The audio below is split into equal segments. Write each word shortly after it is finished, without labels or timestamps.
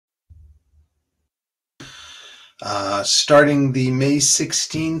Starting the May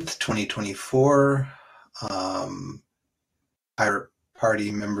 16th, 2024 Pirate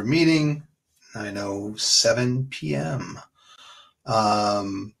Party member meeting, 9:07 p.m.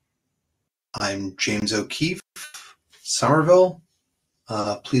 I'm James O'Keefe, Somerville.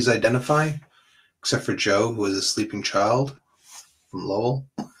 Please identify, except for Joe, who is a sleeping child from Lowell.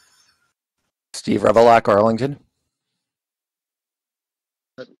 Steve Revelak, Arlington.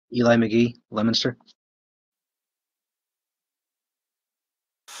 Eli McGee, Leominster.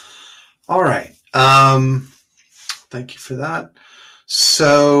 All right. Thank you for that.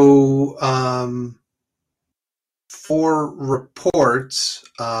 So, for reports,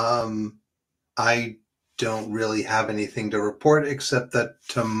 I don't really have anything to report except that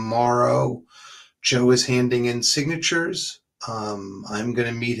tomorrow Joe is handing in signatures. I'm going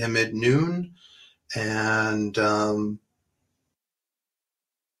to meet him at noon, and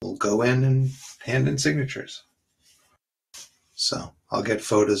we'll go in and hand in signatures. So I'll get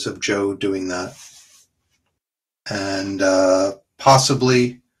photos of Joe doing that. And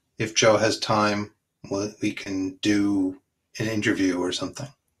possibly, if Joe has time, we can do an interview or something.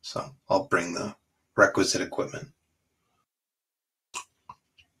 So I'll bring the requisite equipment.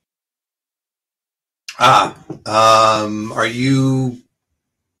 Are you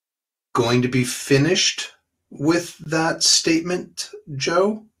going to be finished with that statement,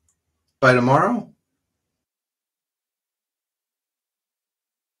 Joe, by tomorrow?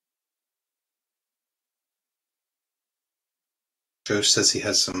 Joe says he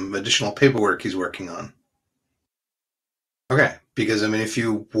has some additional paperwork he's working on. Okay, because I mean, if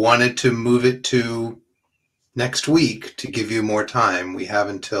you wanted to move it to next week to give you more time, we have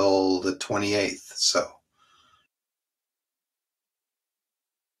until the 28th, so.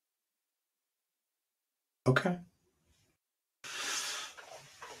 Okay.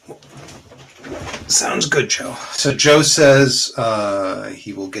 Sounds good, Joe. So Joe says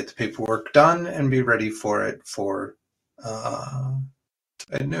he will get the paperwork done and be ready for it for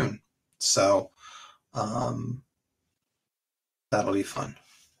at noon. So that'll be fun.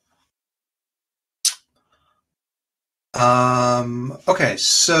 Okay,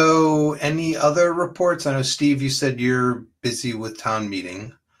 so any other reports? I know, Steve, you said you're busy with town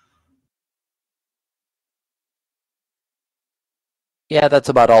meeting. Yeah, that's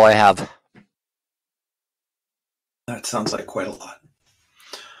about all I have. That sounds like quite a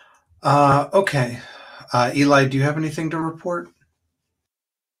lot. Okay. Eli, do you have anything to report?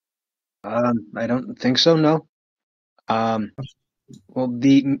 I don't think so, no. Well,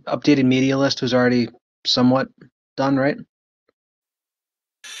 the updated media list was already somewhat done, right?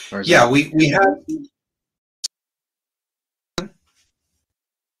 Yeah, we have.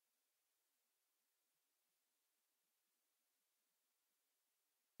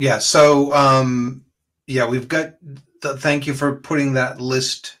 Yeah, so yeah, we've got. Thank you for putting that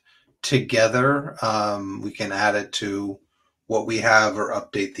list together. We can add it to what we have or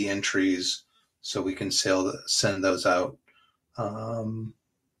update the entries so we can send those out. I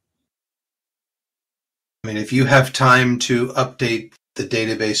mean, if you have time to update the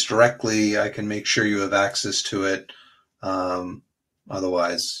database directly, I can make sure you have access to it.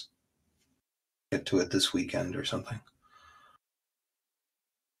 Otherwise, get to it this weekend or something.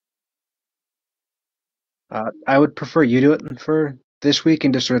 I would prefer you do it for this week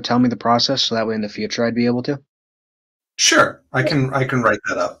and just sort of tell me the process, so that way in the future I'd be able to. Sure, I can write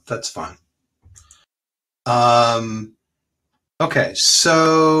that up. That's fine. Okay,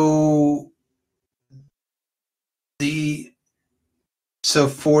 so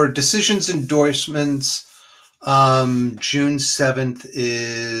for decisions endorsements, June 7th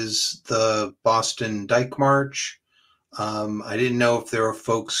is the Boston Dyke March. I didn't know if there were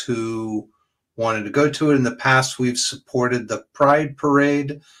folks who wanted to go to it. In the past, we've supported the Pride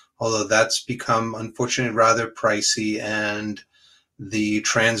Parade, although that's become, unfortunately, rather pricey, and the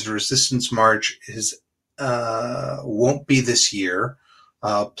Trans Resistance March won't be this year.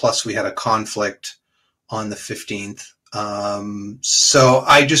 Plus, we had a conflict on the 15th. So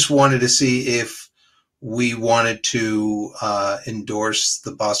I just wanted to see if we wanted to endorse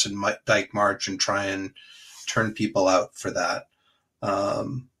the Boston Dyke March and try and turn people out for that.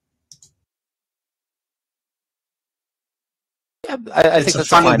 Yeah, I think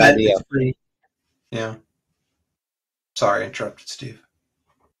that's a fine idea. Yeah. Sorry, I interrupted, Steve.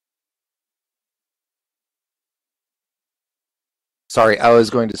 Sorry, I was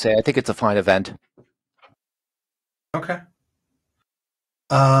going to say, I think it's a fine event. Okay.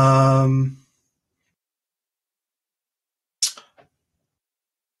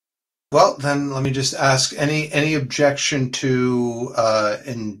 Well, then let me just ask, any objection to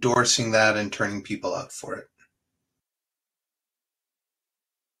endorsing that and turning people out for it?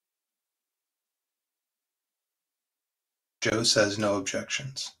 Joe says no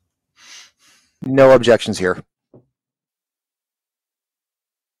objections. No objections here.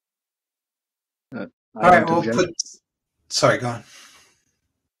 I All right, don't we'll object. put. Sorry, go on.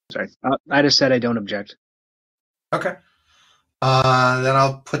 Sorry, I just said I don't object. Okay. Then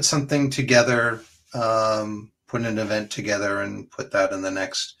I'll put something together, put an event together, and put that in the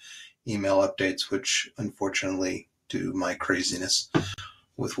next email updates, which unfortunately, due to my craziness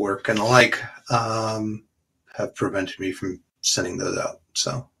with work and the like, have prevented me from sending those out.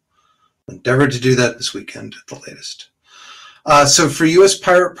 So endeavor to do that this weekend at the latest. So for U.S.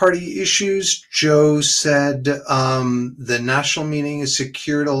 Pirate Party issues, Joe said the national meeting is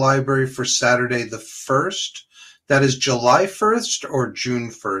secured a library for Saturday the 1st. That is July 1st or June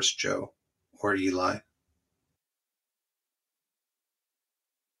 1st, Joe or Eli?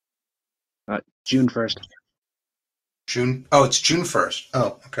 June 1st. June. Oh, it's June 1st.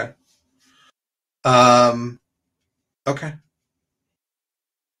 Oh, okay. Okay.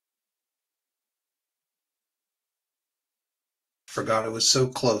 Forgot it was so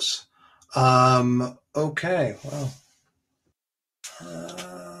close. Okay, well,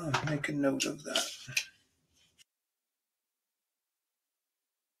 make a note of that.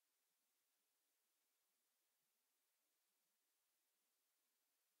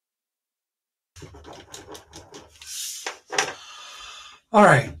 All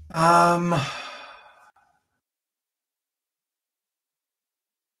right.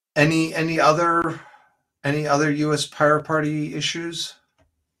 Any other U.S. Pirate Party issues?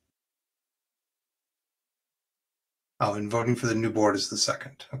 Oh, and voting for the new board is the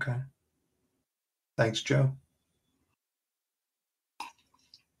 2nd. Okay. Thanks, Joe.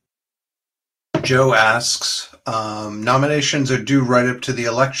 Joe asks, nominations are due right up to the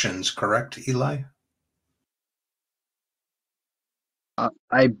elections, correct, Eli?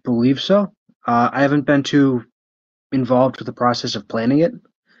 I believe so. I haven't been too involved with the process of planning it,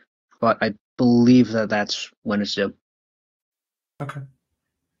 but I believe that that's when it's due. Okay.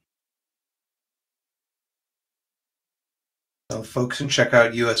 So folks can check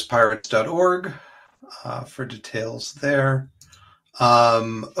out uspirates.org for details there.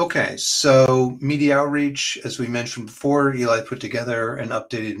 Okay, so media outreach, as we mentioned before, Eli put together an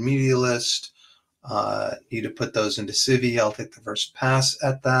updated media list. Need to put those into Civi. I'll take the first pass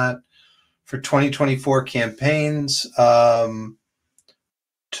at that. For 2024 campaigns,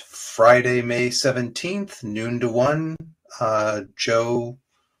 Friday, May 17th, noon to 1, Joe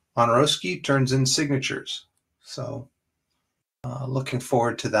Honorowski turns in signatures. So looking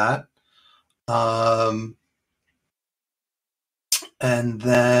forward to that. And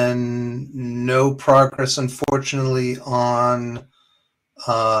then no progress, unfortunately, on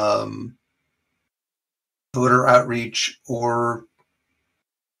voter outreach or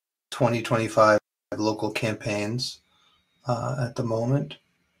 2025 local campaigns at the moment.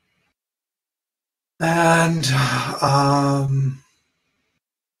 And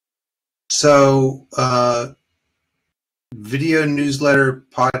so video newsletter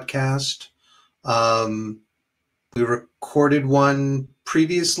podcast. We recorded one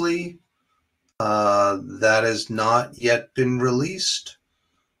previously that has not yet been released,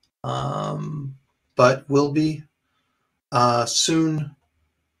 but will be soon.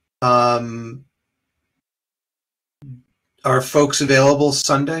 Are folks available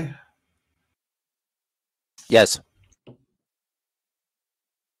Sunday? Yes.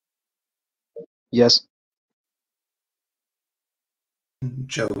 Yes.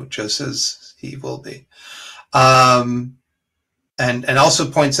 Joe says he will be. And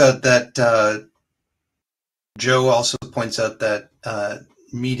also points out that Joe also points out that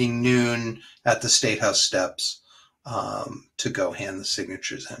meeting noon at the State House steps to go hand the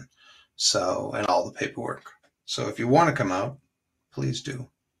signatures in. So, and all the paperwork. So if you want to come out, please do.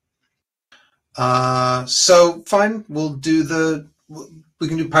 So fine, we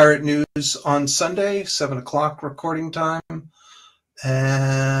can do Pirate News on Sunday, 7 o'clock recording time.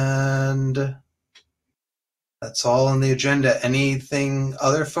 And that's all on the agenda. Anything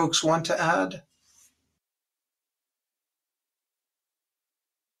other folks want to add?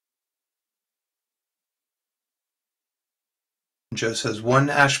 Joe says 1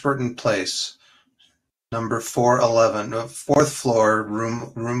 Ashburton Place, number 411, 4th floor,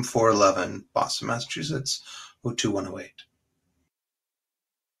 room 411, Boston, Massachusetts, 02108.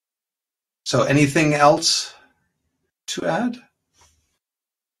 So anything else to add?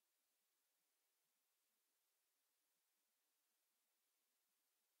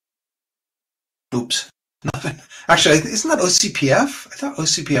 Oops, nothing. Actually, isn't that OCPF? I thought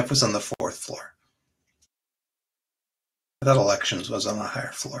OCPF was on the 4th floor. I thought elections was on a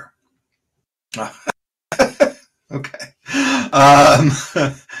higher floor. Okay.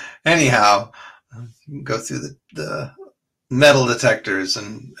 Anyhow, you can go through the metal detectors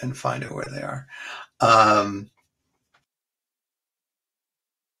and find out where they are.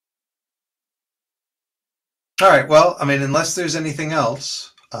 All right. Well, I mean, unless there's anything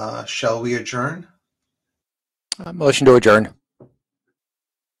else, shall we adjourn? Motion to adjourn.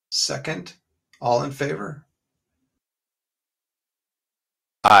 Second. All in favor?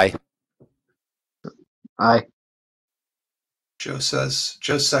 Aye. Aye. Joe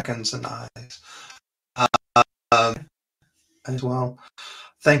seconds and ayes. As well.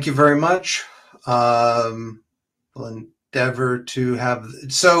 Thank you very much. We'll endeavor to have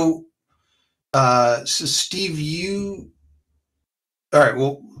so Steve, you all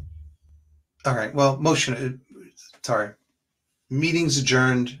right, well, motion, sorry, meeting's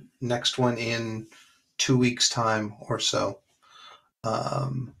adjourned, next one in 2 weeks time or so.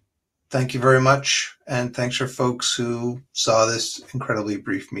 Thank you very much, and thanks for folks who saw this incredibly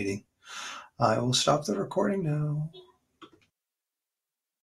brief meeting. I will stop the recording now.